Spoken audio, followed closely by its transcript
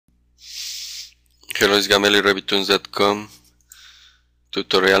Hello, it's Gameli, RevitTools.com.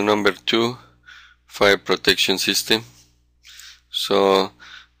 Tutorial number 2, fire protection system. So,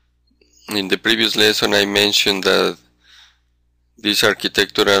 in the previous lesson I mentioned that this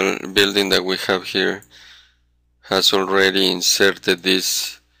architectural building that we have here has already inserted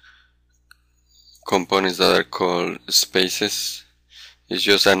these components that are called spaces. It's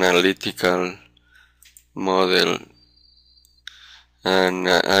just an analytical model, and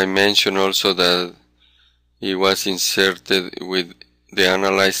I mentioned also that it was inserted with the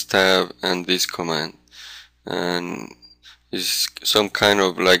Analyze tab and this command, and it's some kind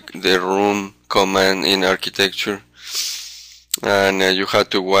of like the room command in architecture, and you have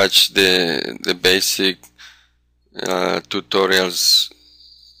to watch the basic tutorials,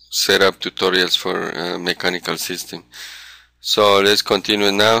 setup tutorials for mechanical system. So let's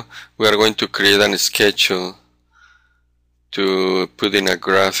continue now. We are going to create a schedule to put in a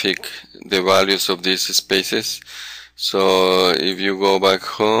graphic the values of these spaces. So if you go back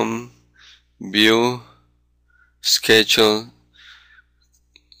home, view, schedule,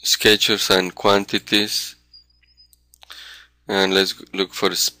 schedules and quantities, and let's look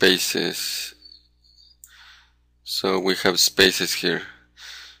for spaces. So we have spaces here.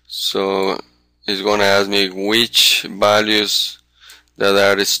 So it's going to ask me which values that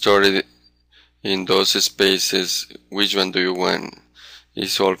are stored in those spaces, which one do you want.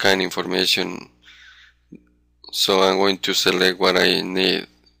 It's all kind of information. So I'm going to select what I need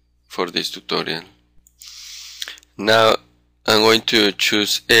for this tutorial. Now I'm going to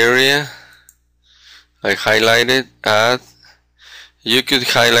choose area. I highlighted, add. You could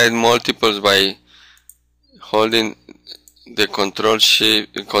highlight multiples by holding the control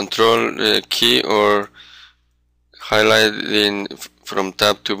key, or highlighting from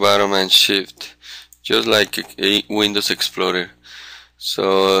top to bottom and shift, just like a Windows Explorer.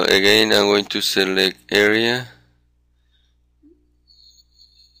 So again, I'm going to select area.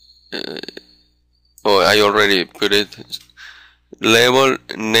 I already put it. Level,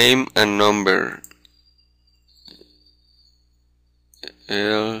 name and number.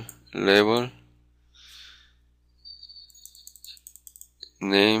 Level,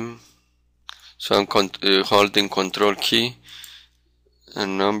 name. So I'm holding control key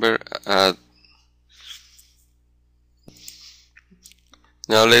and number, add.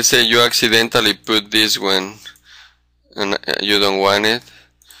 Now let's say you accidentally put this one and you don't want it.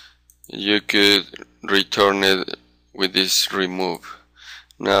 You could return it with this remove.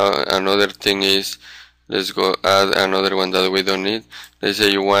 Now another thing is, let's go add another one that we don't need. Let's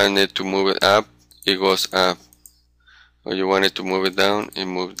say you want it to move it up, it goes up. Or you want it to move it down, it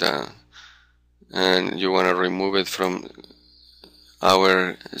moves down. And you want to remove it from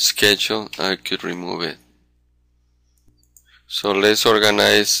our schedule, I could remove it. So let's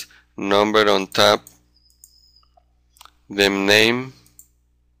organize number on top, then name,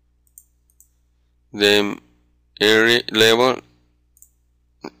 then area, level,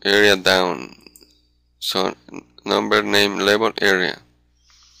 area down. So number, name, level, area.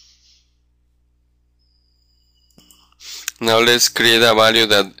 Now let's create a value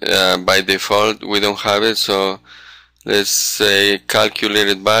that by default we don't have it. So let's say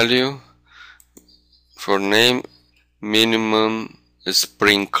calculated value for name, minimum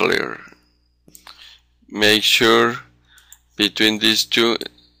sprinkler. Make sure between these two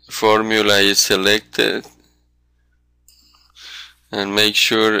formula is selected, and make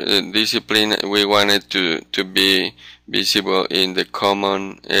sure the discipline we want it to be visible in the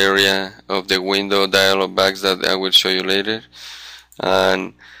common area of the window dialog box that I will show you later.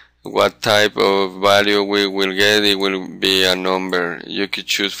 And what type of value we will get, it will be a number. You could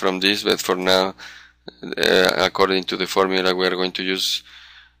choose from this, but for now, according to the formula we are going to use,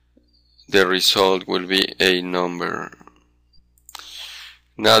 the result will be a number.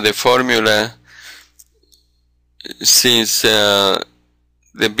 Now the formula, since the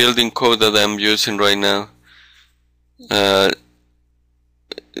building code that I'm using right now,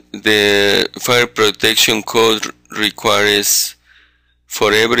 the fire protection code requires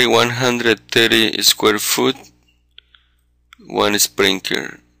for every 130 square foot, one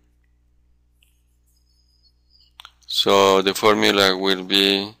sprinkler. So the formula will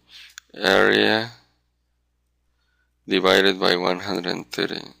be area divided by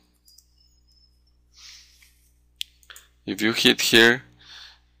 130. If you hit here,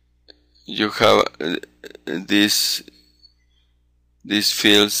 you have these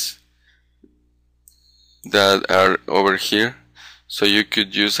fields that are over here. So you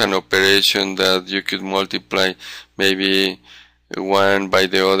could use an operation that you could multiply maybe one by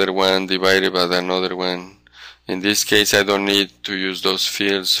the other one divided by another one, In this case I don't need to use those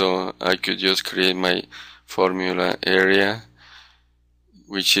fields, so I could just create my formula area,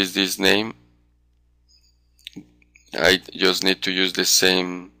 which is this name. I just need to use the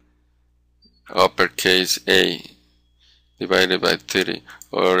same uppercase A divided by 30,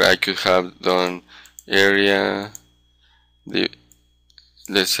 or I could have done area,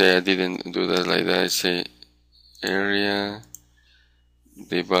 let's say I didn't do that like that, I say area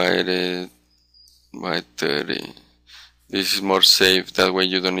divided by 30. This is more safe, that way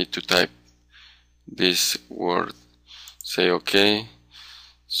you don't need to type this word. Say OK.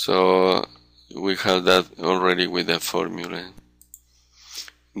 So we have that already with the formula.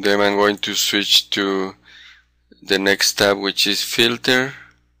 Then I'm going to switch to the next tab, which is filter.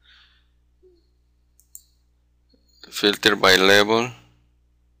 Filter by level.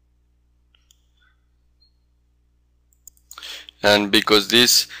 And because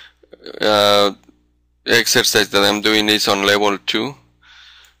this exercise that I'm doing is on level 2,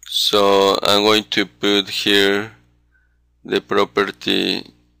 so I'm going to put here the property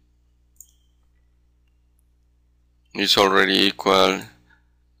is already equal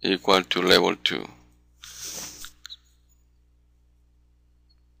to level 2.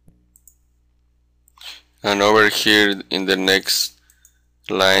 And over here in the next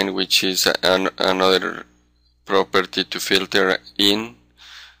line, which is another property to filter in,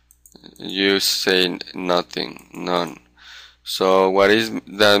 you say nothing, none. So what is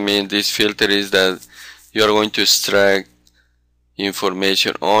that mean? This filter is that you are going to extract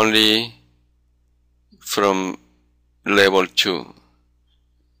information only from level 2.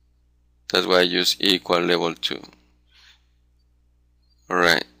 That's why I use equal level 2.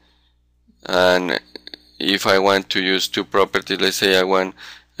 Alright. And if I want to use two properties, let's say I want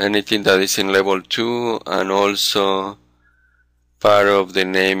anything that is in level 2 and also part of the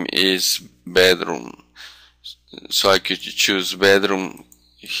name is bedroom. So I could choose bedroom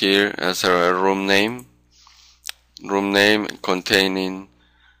here as a room name containing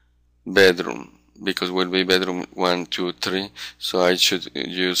bedroom, because it will be bedroom 1, 2, 3. So I should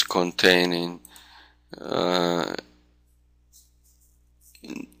use containing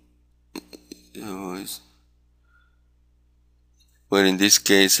well, in this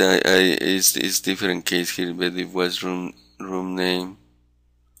case, it's different case here, but it was room name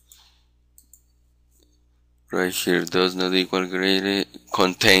right here does not equal greater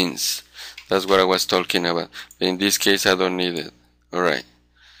contains. That's what I was talking about. But in this case, I don't need it. Alright.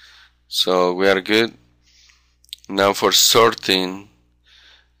 So we are good. Now for sorting,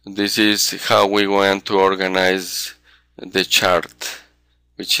 this is how we want to organize the chart,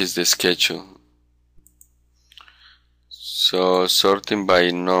 which is the schedule. So sorting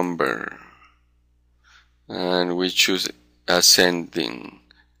by number, and we choose ascending,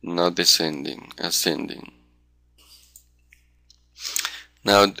 not descending, ascending.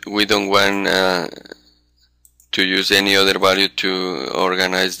 Now we don't want to use any other value to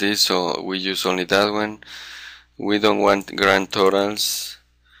organize this, so we use only that one. We don't want grand totals,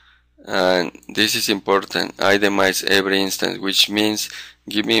 and this is important. Itemize every instance, which means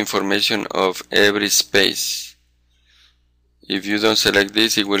give me information of every space. If you don't select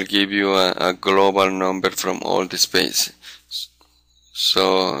this, it will give you a global number from all the space.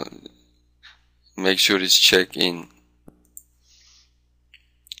 So make sure it's checked in.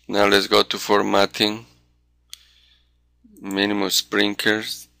 Now let's go to formatting, minimum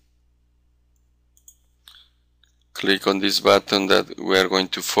sprinklers. Click on this button that we are going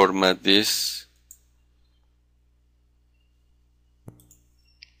to format this.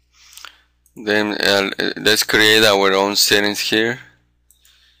 Then let's create our own settings here.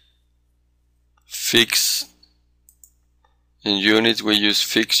 Fix. In units we use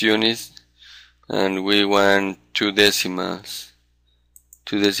fixed units, and we want 2 decimals,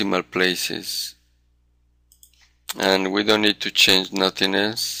 2 decimal places, and we don't need to change nothing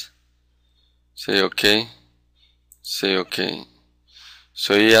else. Say OK. Say OK.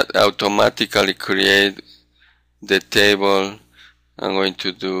 So it automatically create the table. I'm going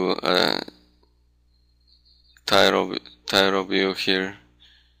to do a tile view here.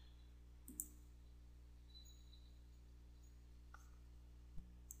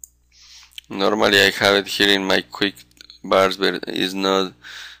 Normally I have it here in my quick bars, but it's not.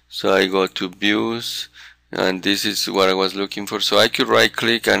 So I go to views, and this is what I was looking for. So I could right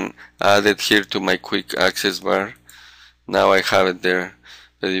click and add it here to my quick access bar. Now I have it there.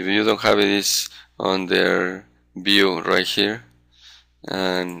 But if you don't have it, it's on their view right here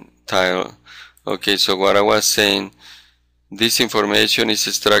and tile. Okay, so what I was saying, this information is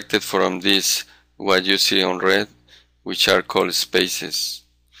extracted from this, what you see on red, which are called spaces.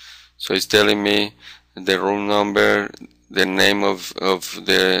 So it's telling me the room number, the name of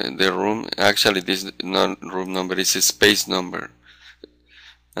the room. Actually, this is not room number, it's a space number,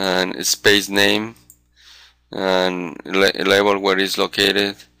 and space name, and level where it's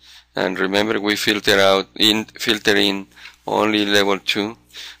located. And remember, we filter in only level 2,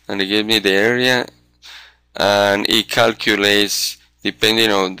 and it gives me the area, and it calculates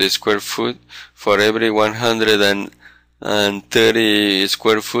depending on the square foot. For every 130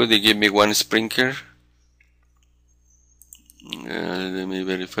 square foot, it gives me 1 sprinkler. Let me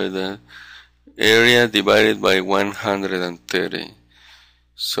verify that. Area divided by 130.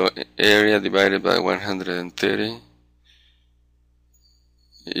 So area divided by 130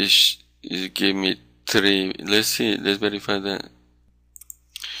 is give me 3. Let's see, let's verify that.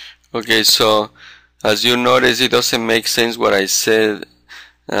 Okay, so as you notice, it doesn't make sense what I said.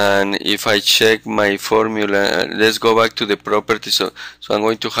 And if I check my formula, let's go back to the property. So I'm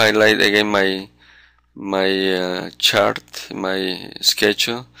going to highlight again my chart, my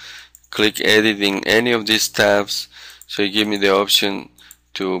schedule, click editing any of these tabs, so it gives me the option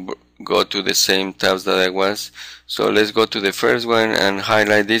to go to the same tabs that I was. So let's go to the first one and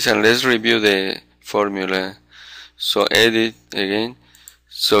highlight this, and let's review the formula. So edit again.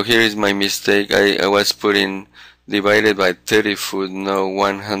 So here is my mistake. I was putting divided by 30 foot, no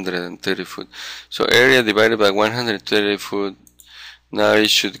 130 foot. So area divided by 130 foot. Now it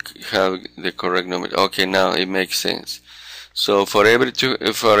should have the correct number. Okay, now it makes sense. So for every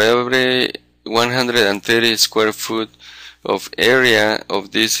 130 square foot of area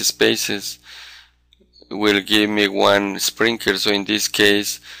of these spaces will give me 1 sprinkler. So in this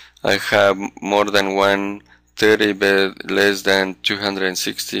case, I have more than 130 but less than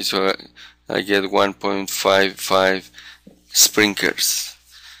 260. So I get 1.55 sprinklers.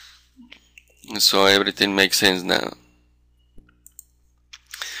 So everything makes sense now.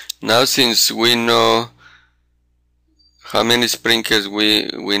 Now, since we know how many sprinklers we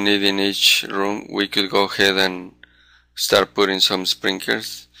need in each room, we could go ahead and start putting some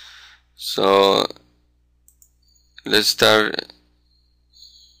sprinklers. So let's start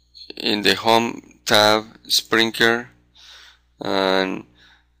in the home tab, sprinkler, and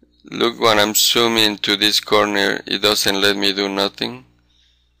look, when I'm zooming to this corner, it doesn't let me do nothing.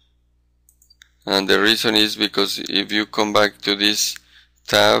 And the reason is because if you come back to this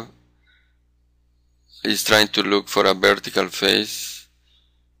tab, it's trying to look for a vertical face.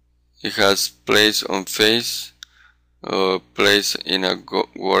 It has place on face or place in a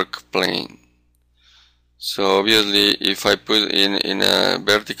work plane. So obviously, if I put in a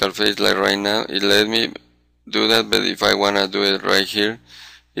vertical face like right now, it let me do that, but if I wanna do it right here,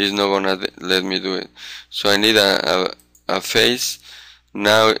 it's not gonna let me do it. So I need a face.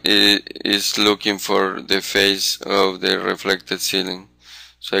 Now it is looking for the face of the reflected ceiling.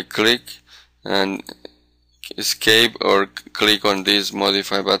 So I click and escape or click on this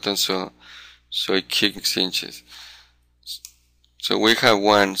modify button, so it kicks 6 inches. So we have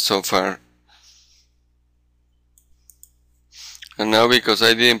 1 so far. And now, because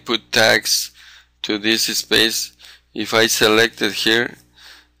I didn't put tags to this space, if I select it here,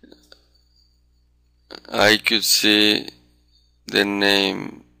 I could see the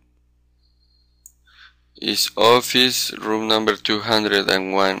name is office room number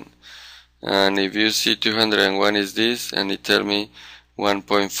 201, and if you see 201 is this, and it tell me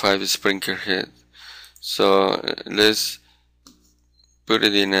 1.5 sprinkler head. So let's put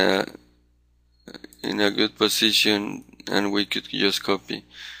it in a good position, and we could just copy.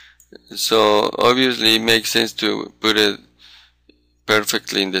 So obviously it makes sense to put it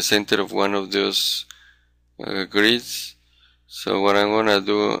perfectly in the center of one of those grids. So what I'm gonna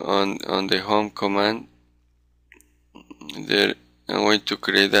do on the home command, there I'm going to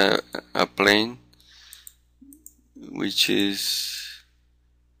create a plane, which is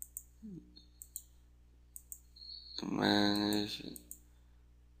manage.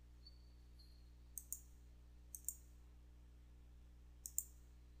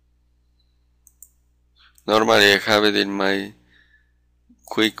 Normally I have it in my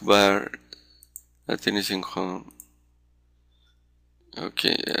quick bar. I think it's in home.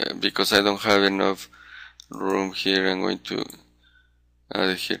 Okay, because I don't have enough room here, I'm going to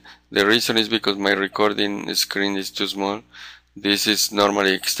add it here. The reason is because my recording screen is too small. This is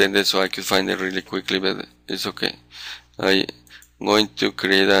normally extended so I could find it really quickly, but it's okay. I'm going to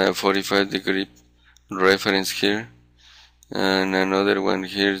create a 45-degree reference here and another one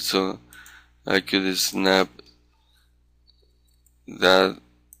here, so I could snap that.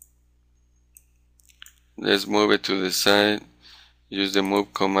 Let's move it to the side. Use the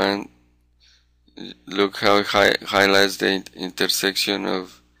move command. Look how it highlights the intersection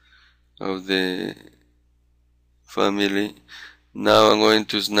of the family. Now I'm going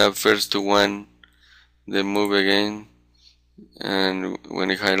to snap first to one, then move again, and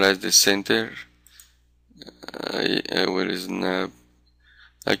when it highlights the center, I will snap.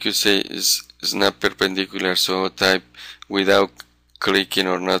 I could say snap perpendicular, so type without clicking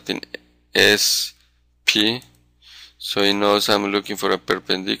or nothing SP, so it knows I'm looking for a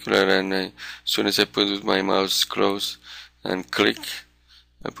perpendicular, and as soon as I put my mouse close and click,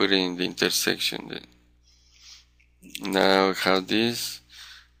 I put it in the intersection. Then now I have this.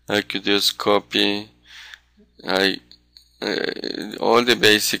 I could just copy. All the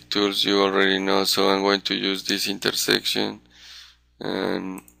basic tools you already know, so I'm going to use this intersection,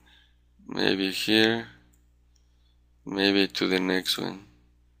 and maybe here, maybe to the next one.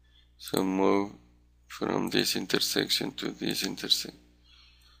 So move from this intersection to this intersection,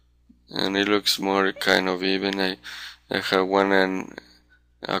 and it looks more kind of even. I have one and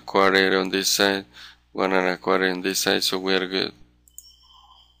a quarter on this side, one and a quarter on this side, so we are good.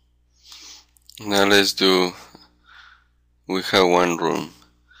 Now let's do, we have one room.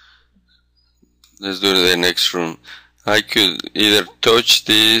 Let's do the next room. I could either touch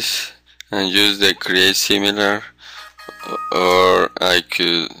this and use the create similar, or I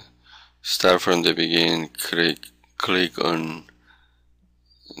could start from the beginning, click on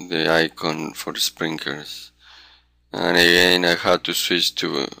the icon for sprinklers, and again I have to switch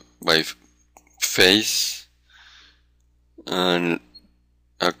to by face, and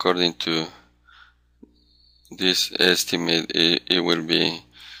according to this estimate it will be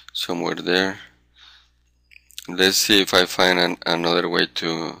somewhere there. Let's see if I find another way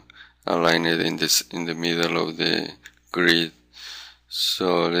to align it in the middle of the grid.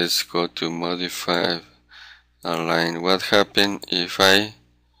 So let's go to modify, align. What happens if it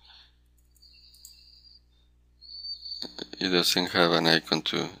doesn't have an icon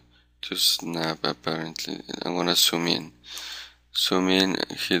to snap apparently. I'm gonna zoom in,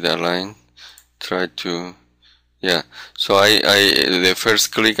 hit align, try to, yeah. So the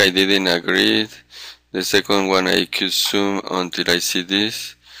first click I did in a grid. The second one I could zoom until I see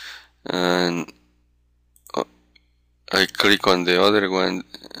this, and I click on the other one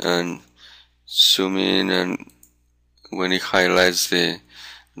and zoom in, and when it highlights the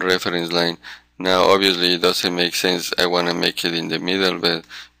reference line. Now obviously it doesn't make sense, I want to make it in the middle, but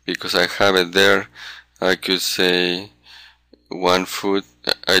because I have it there, I could say 1 foot.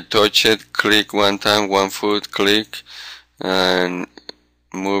 I touch it, click one time, 1 foot, click, and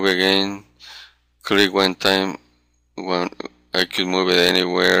move again, click one time, I could move it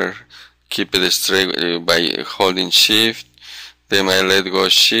anywhere, keep it straight by holding shift, then I let go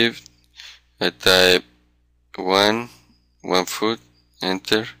shift, I type 1 foot,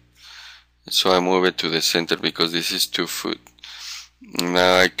 enter, so I move it to the center because this is 2 foot.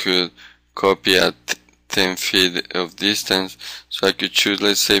 Now I could copy at 10 feet of distance, so I could choose,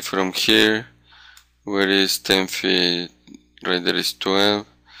 let's say from here, where is 10 feet, right there is 12,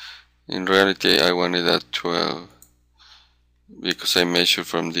 in reality I want it at 12, because I measure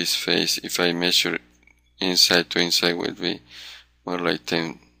from this face. If I measure inside to inside will be more like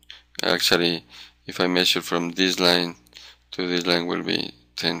 10. Actually, if I measure from this line to this line will be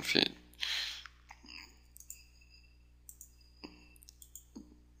 10 feet.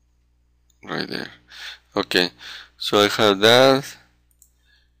 Right there. Okay, so I have that.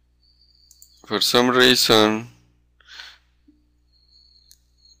 For some reason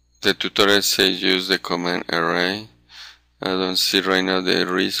the tutorial says use the command array. I don't see right now the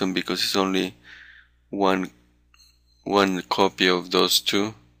reason, because it's only one copy of those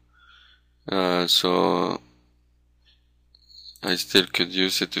two, so I still could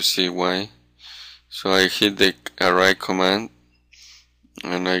use it to see why. So I hit the array command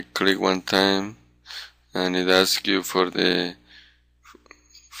and I click one time, and it asks you for the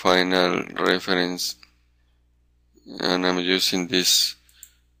final reference, and I'm using this,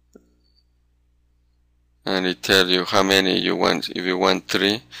 and it tells you how many you want. If you want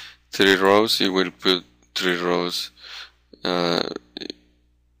three rows, it will put 3 rows, but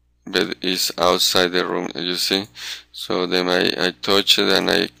it's outside the room, you see. So then I touch it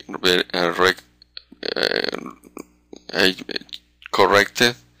and I correct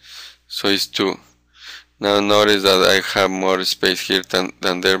it, so it's 2. Now notice that I have more space here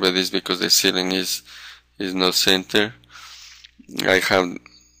than there, but it's because the ceiling is not center. I have,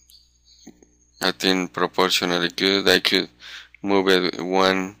 I think, proportionally good. I could move it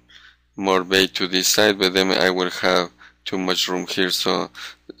 1 more bay to this side, but then I will have too much room here, so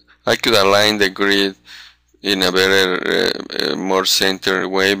I could align the grid in a better, more center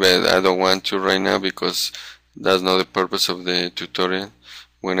way, but I don't want to right now because that's not the purpose of the tutorial.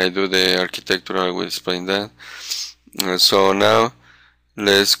 when I do the architectural, I will explain that. So now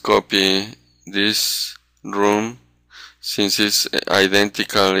let's copy this room. Since it's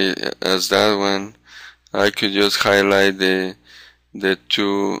identical as that one, I could just highlight the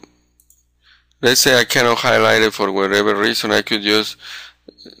two. Let's say I cannot highlight it for whatever reason. I could just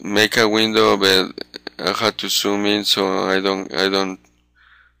make a window, but I have to zoom in so I don't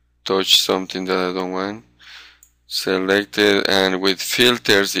touch something that I don't want. Select it, and with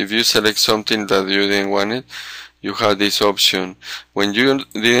filters, if you select something that you didn't want it, you have this option. When you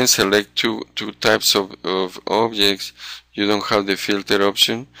didn't select two types of objects, you don't have the filter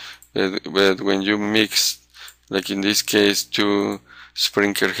option. But when you mix, like in this case, two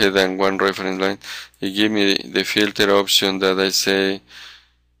sprinkler head and one reference line, it gives me the filter option that I say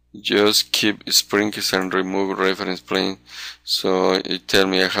just keep sprinklers and remove reference plane. So it tells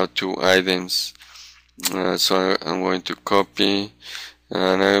me I have two items. So I'm going to copy,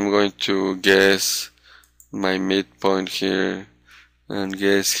 and I'm going to guess my midpoint here and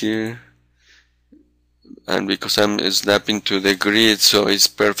guess here, and because I'm snapping to the grid, so it's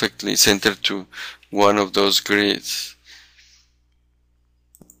perfectly centered to one of those grids.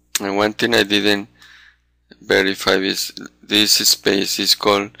 And one thing I didn't verify is this space is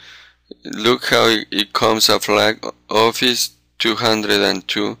called, look how it comes a flag Office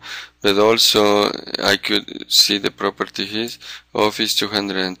 202, but also I could see the property here, Office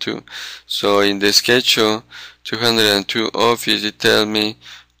 202. So in the schedule 202 Office, it tells me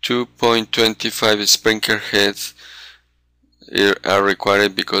 2.25 sprinkler heads are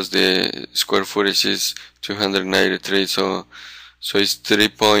required because the square footage is 293. So it's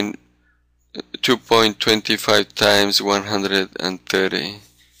 2.25 times 130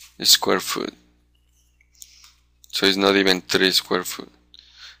 square foot. So it's not even 3 square foot.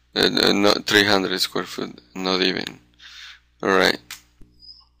 Not 300 square foot, not even. Alright.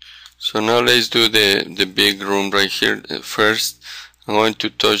 So now let's do the big room right here. First, I'm going to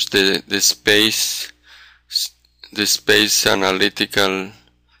touch the space analytical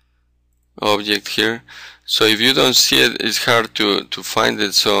object here. So if you don't see it, it's hard to find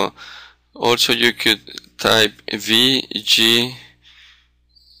it. So also you could type VG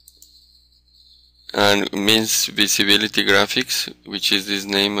and means visibility graphics, which is this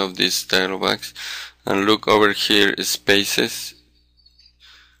name of this dialog box, and look over here, spaces,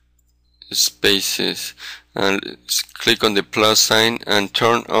 and click on the plus sign and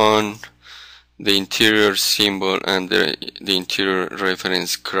turn on the interior symbol and the interior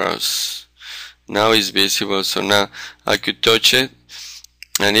reference cross. Now it's visible, so now I could touch it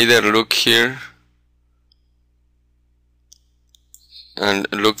and either look here and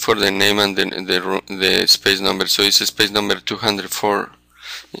look for the name and the space number. So it's space number 204,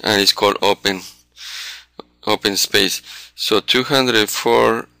 and it's called open space. So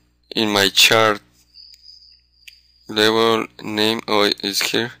 204 in my chart level name, is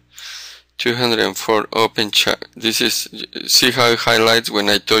here, 204 open chart. This is, see how it highlights when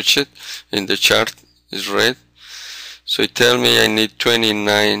I touch it in the chart, is red. So it tells me I need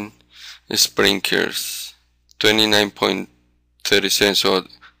 29 sprinklers, 29.37, so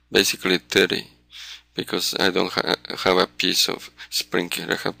basically 30, because I don't have a piece of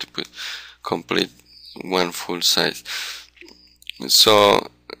sprinkler. I have to put complete one full size.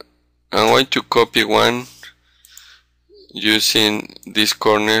 So I'm going to copy one using this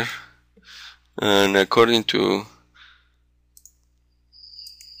corner, and according to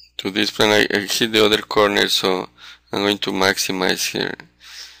this plan, I hit the other corner, so I'm going to maximize here.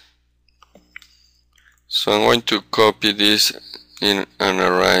 So I'm going to copy this in an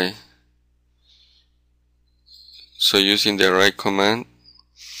array. So using the array command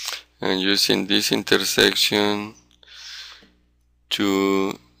and using this intersection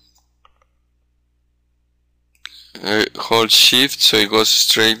to hold shift so it goes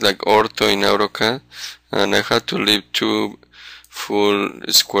straight like ortho in AutoCAD, and I have to leave two full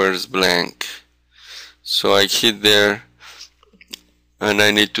squares blank. So I hit there and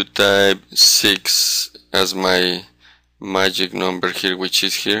I need to type 6 as my magic number here, which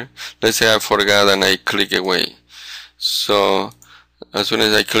is here. Let's say I forgot and I click away. So as soon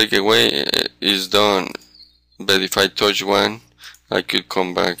as I click away, it's done. But if I touch one, I could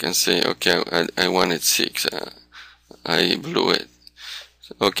come back and say, okay, I wanted 6. I blew it.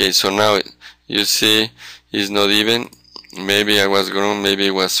 Okay, so now you see it's not even. Maybe I was wrong, maybe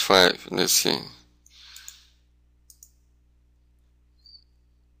it was 5. Let's see.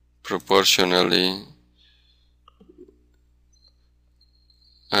 Proportionally.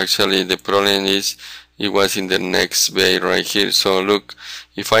 Actually, the problem is it was in the next bay right here. So look,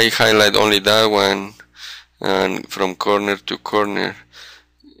 if I highlight only that one and from corner to corner,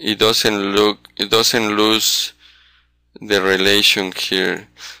 it doesn't lose the relation here.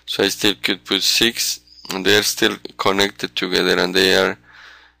 So I still could put 6, and they're still connected together, and they are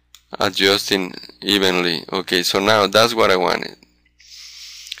adjusting evenly. Okay, so now that's what I wanted.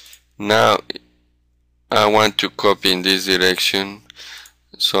 Now I want to copy in this direction,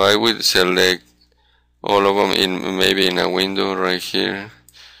 so I will select all of them in maybe in a window right here.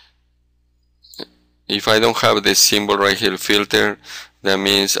 If I don't have the symbol right here, filter, that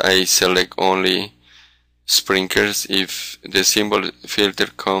means I select only sprinklers. If the symbol filter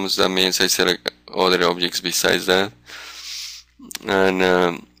comes, that means I select other objects besides that. And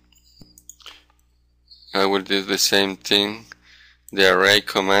I will do the same thing, the array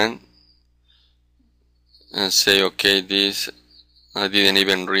command, and say okay, this I didn't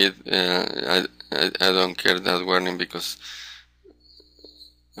even read. I don't care that warning because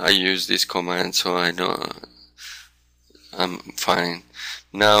I use this command, so I know I'm fine.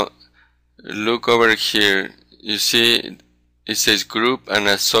 Now look over here, you see it says group and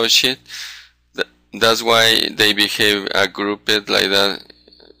associate. That's why they behave grouped like that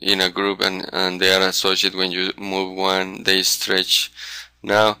in a group, and they are associated. When you move one, they stretch.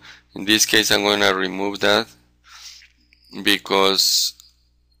 Now in this case I'm going to remove that because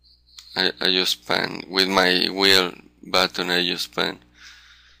I just pan with my wheel button. I just pan.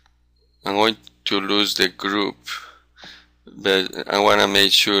 I'm going to lose the group, but I want to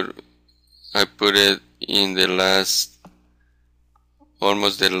make sure I put it in the last,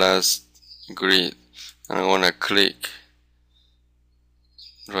 almost the last grid, and I want to click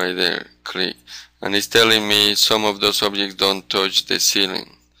right there, click, and it's telling me some of those objects don't touch the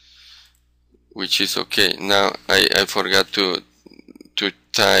ceiling, which is okay. Now I forgot to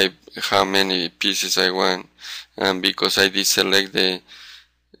type how many pieces I want, and because I did select the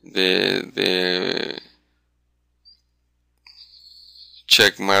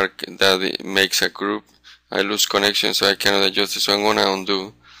check mark that it makes a group, I lose connection, so I cannot adjust it. So I'm gonna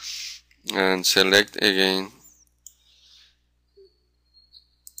undo and select again.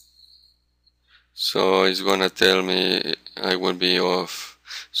 So it's gonna tell me I will be off.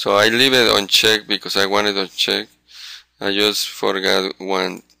 So I leave it on check because I want it on check. I just forgot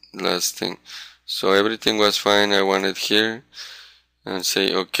one last thing. So everything was fine. I want it here and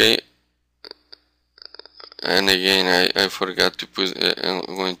say okay. And again I forgot to put, I'm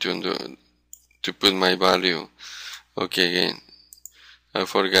going to undo to put my value. Okay, again I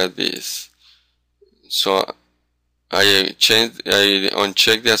forgot this. So I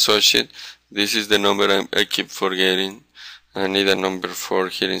uncheck the associate. This is the number I keep forgetting. I need a number 4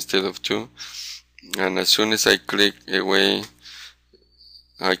 here instead of 2. And as soon as I click away,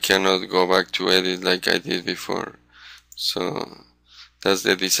 I cannot go back to edit like I did before. So that's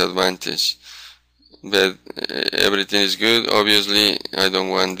the disadvantage. But everything is good. Obviously I don't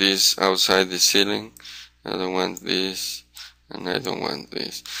want this outside the ceiling. I don't want this, and I don't want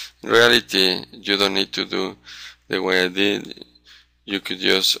this. In reality, you don't need to do the way I did. You could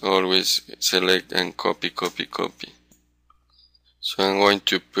just always select and copy. So I'm going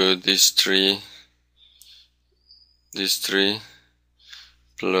to put this tree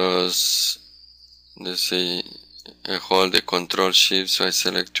plus, let's say, I hold the Control Shift, so I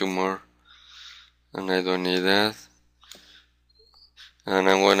select 2 more, and I don't need that. And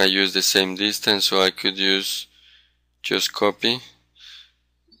I'm going to use the same distance, so I could use just copy.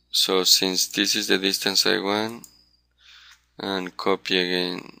 So since this is the distance I want, and copy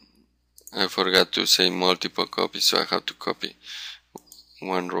again, I forgot to say multiple copies, so I have to copy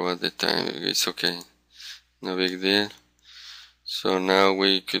one row at a time. It's okay, no big deal. So now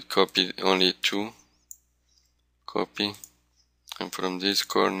we could copy only 2, copy, and from this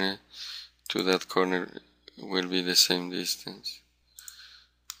corner to that corner will be the same distance,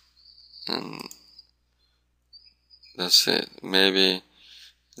 and that's it. Maybe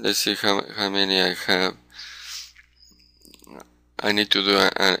let's see how many I have. I need to do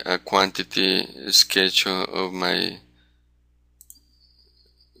a quantity sketch of my,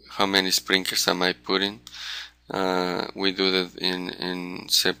 how many sprinklers am I putting. We do that in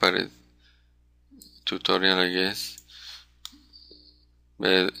separate tutorial, I guess.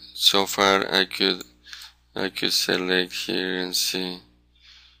 But so far I could select here and see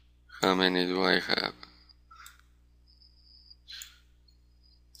how many do I have.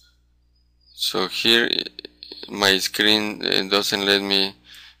 So here my screen doesn't let me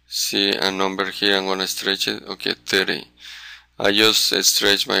see a number here. I'm gonna stretch it. Okay, 30. I just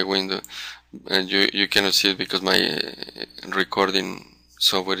stretch my window, and you cannot see it because my recording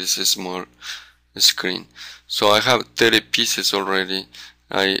software is a small screen. So I have 30 pieces already.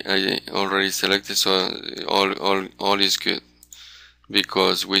 I already selected, so all is good.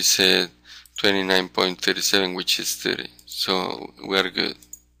 because we said 29.37, which is 30, so we are good.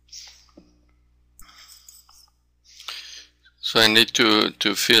 So I need to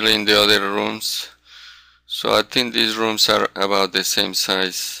fill in the other rooms. So I think these rooms are about the same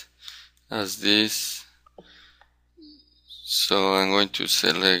size as this. So I'm going to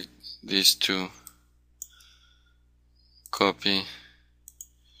select these two, copy,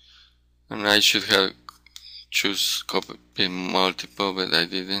 and I should have choose copy multiple, but I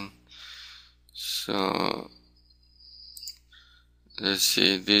didn't. So let's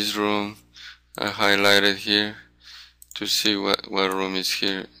see, this room I highlighted here to see what room is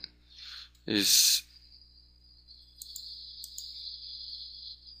here. Is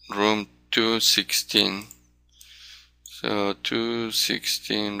room 216. So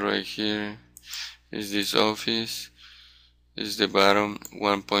 216 right here is this office, is the bottom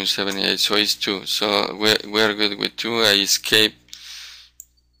 1.78, so it's 2. So we are good with 2. I escape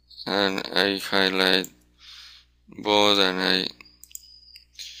and I highlight both, and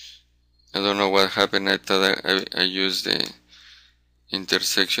I don't know what happened. I thought I used the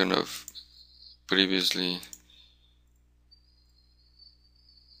intersection of previously.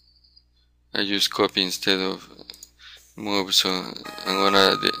 I used copy instead of move, so I'm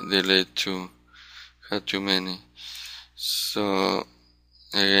gonna delete 2. Had too many. So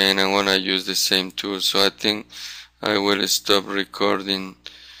again, I'm gonna use the same tool. So I think I will stop recording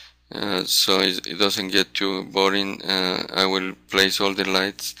so it doesn't get too boring. I will place all the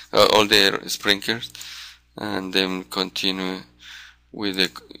lights, all the sprinklers, and then continue with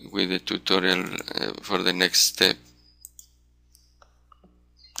the tutorial for the next step.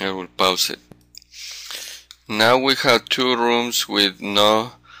 I will pause it. Now we have 2 rooms with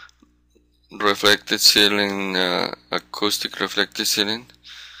no reflected ceiling, acoustic reflected ceiling.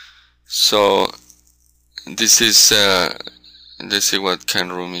 So this is let's see what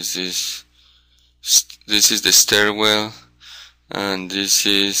kind of room is this. This is the stairwell, and this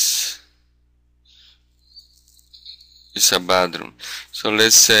is a bathroom. So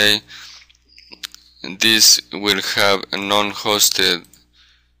let's say this will have a non-hosted,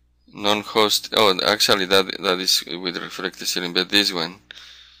 oh, actually that is with reflected ceiling, but this one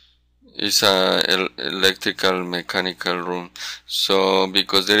is a electrical mechanical room. So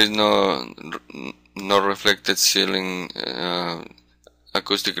because there is no reflected ceiling,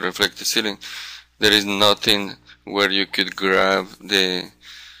 acoustic reflected ceiling, there is nothing where you could grab the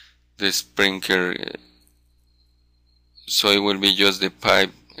sprinkler, so it will be just the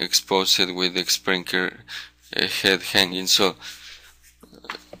pipe exposed with the sprinkler head hanging. So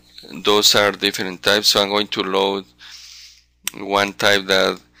those are different types. So I'm going to load one type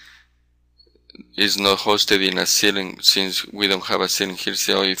that is not hosted in a ceiling, since we don't have a ceiling here.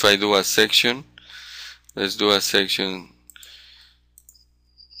 So if I do a section, let's do a section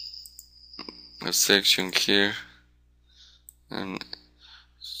here, and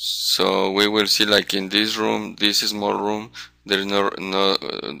so we will see, like in this room, this small room, there is no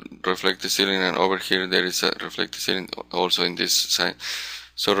reflected ceiling, and over here there is a reflected ceiling also in this side.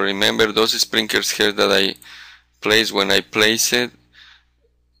 So remember those sprinklers here that I place, when I place it,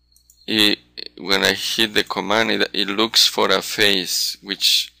 when I hit the command, it looks for a face,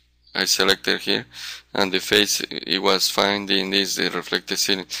 which I selected here, and the face, it was finding this, the reflected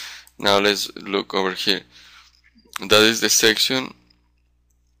ceiling. Now let's look over here. That is the section.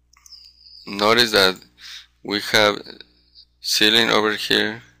 Notice that we have ceiling over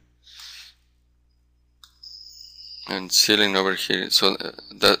here and ceiling over here. So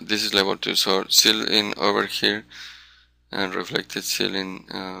that this is level 2. So ceiling over here and reflected ceiling,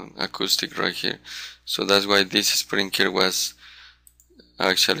 acoustic right here. So that's why this sprinkler was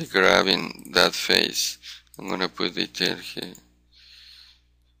actually grabbing that face. I'm gonna put detail here.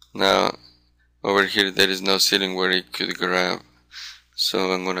 Now over here there is no ceiling where it could grab,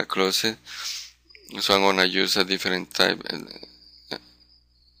 so I'm gonna close it. So I'm gonna use a different type.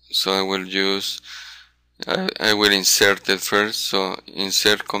 So I will use, I will insert it first. So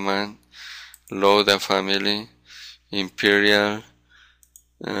insert command, load a family, imperial,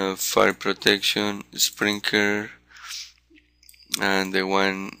 fire protection, sprinkler, and the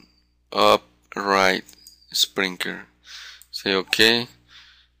one up right sprinkler. Say OK.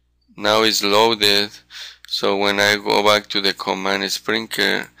 Now it's loaded. So when I go back to the command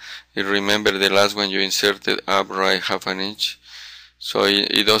sprinkler, it remember the last one you inserted up right 1/2 inch. So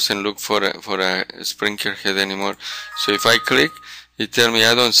it doesn't look for a sprinkler head anymore. So if I click, it tells me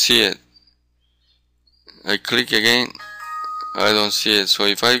I don't see it. I click again, I don't see it. So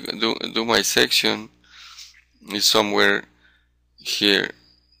if I do my section, it's somewhere here,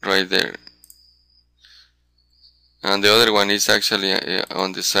 right there. and the other one is actually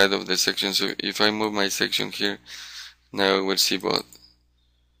on the side of the section. So if I move my section here, now we'll see both.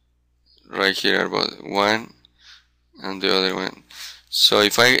 Right here are both, one and the other one. So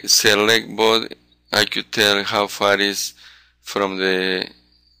if I select both, I could tell how far it is from the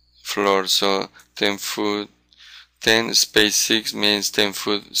floor. So 10 foot, 10 space 6 means 10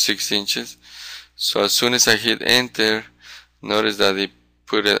 foot 6 inches. So as soon as I hit enter, notice that it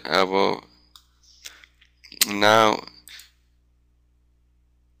put it above. Now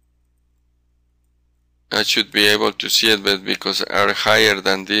I should be able to see it, but because are higher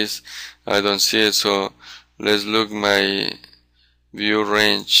than this, I don't see it. So let's look my view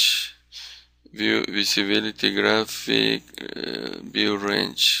range, view visibility graphic, view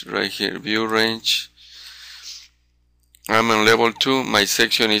range right here, view range. I'm on level 2. My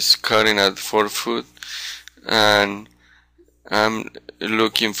section is cutting at 4 foot, and I'm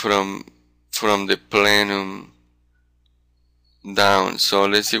looking from the plenum down. So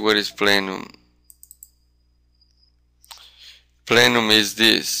let's see what is plenum. Plenum is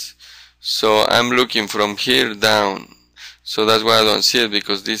this. So I'm looking from here down. So that's why I don't see it,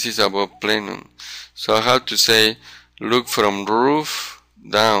 because this is above plenum. So I have to say look from roof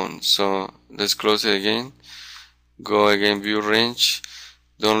down. So let's close it again. Go again, view range.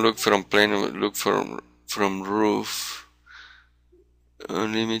 Don't look from plenum, look from roof.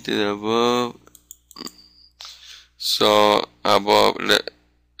 Unlimited above. So above,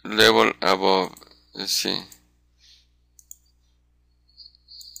 level above. Let's see.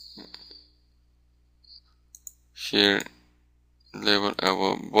 Here, level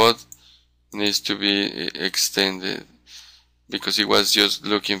above. Both needs to be extended, because it was just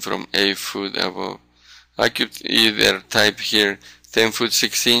looking from 8 foot above. I could either type here 10 foot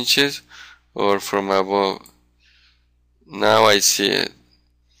 6 inches or from above. Now I see it.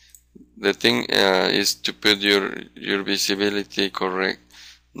 The thing is to put your visibility correct.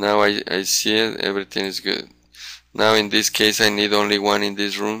 Now I see it, everything is good. Now in this case I need only one in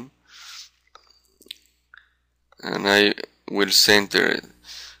this room, and I will center it.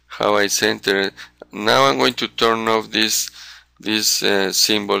 How I center it? Now I'm going to turn off these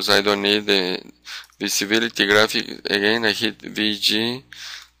symbols. I don't need the visibility graphic. Again I hit VG,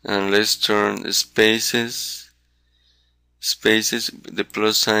 and let's turn spaces, the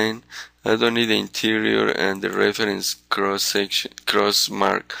plus sign. I don't need the interior and the reference cross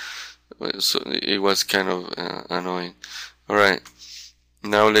mark. So it was kind of annoying. Alright,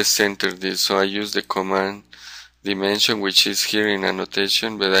 now let's center this. So I use the command dimension, which is here in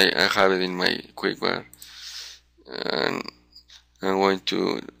annotation, but I have it in my quick bar, and I'm going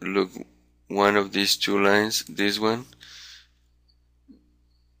to look one of these two lines, this one,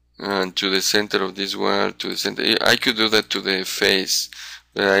 and to the center of this wall, to the center. I could do that to the face,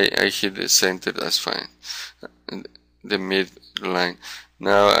 but I hit the center, that's fine, the mid line.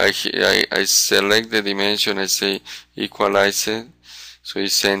 Now I select the dimension, I say equalize it, so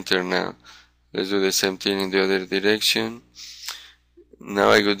it's center now. Let's do the same thing in the other direction. Now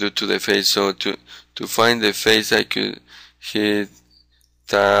I go to the face. So to find the face, I could hit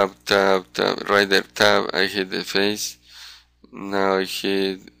tab, right there, tab, I hit the face. Now I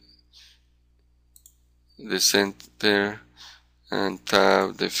hit the center and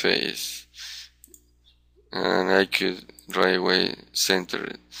tab the face, and I could right away center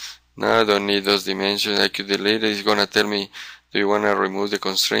it. Now I don't need those dimensions. I could delete it. It's gonna tell me, do you want to remove the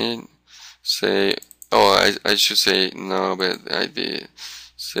constraint? Say, oh, I should say no, but I did.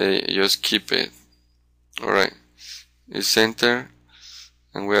 Say, just keep it. Alright, it's center,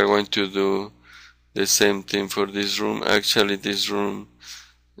 and we are going to do the same thing for this room. Actually, this room,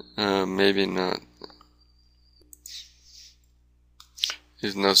 maybe not.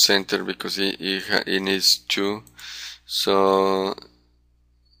 It's not center because it needs 2. So,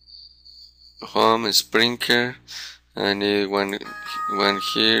 home, sprinkler, I need one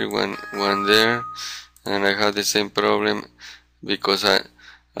here, one there, and I have the same problem because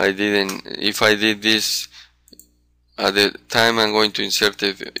I didn't. If I did this at the time I'm going to insert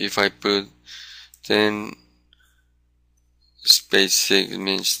it, if I put 10 space 6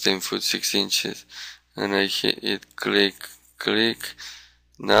 means 10 foot 6 inches, and I hit it, click,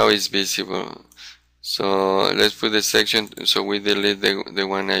 now it's visible. So let's put the section, so we delete the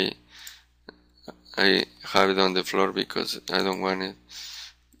one I have it on the floor because I don't want it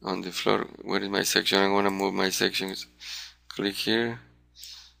on the floor. Where is my section? I'm going to move my sections. Click here,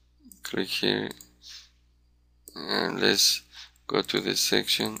 and let's go to the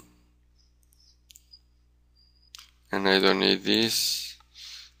section. And I don't need this,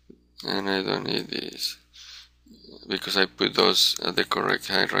 and I don't need this, because I put those at the correct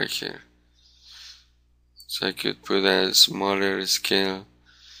height right here. So I could put a smaller scale,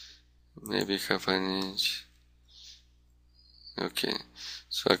 maybe half an inch. Okay,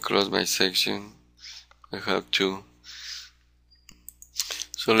 so I close my section. I have two.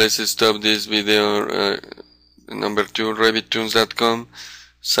 So let's stop this video. Number 2, RevitTunes.com.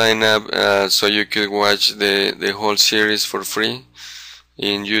 Sign up so you could watch the whole series for free.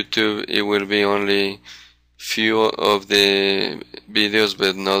 In YouTube it will be only few of the videos,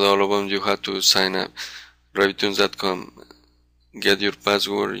 but not all of them. You have to sign up. RevitTunes.com. Get your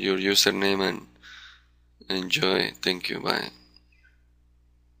password, your username, and enjoy. Thank you. Bye.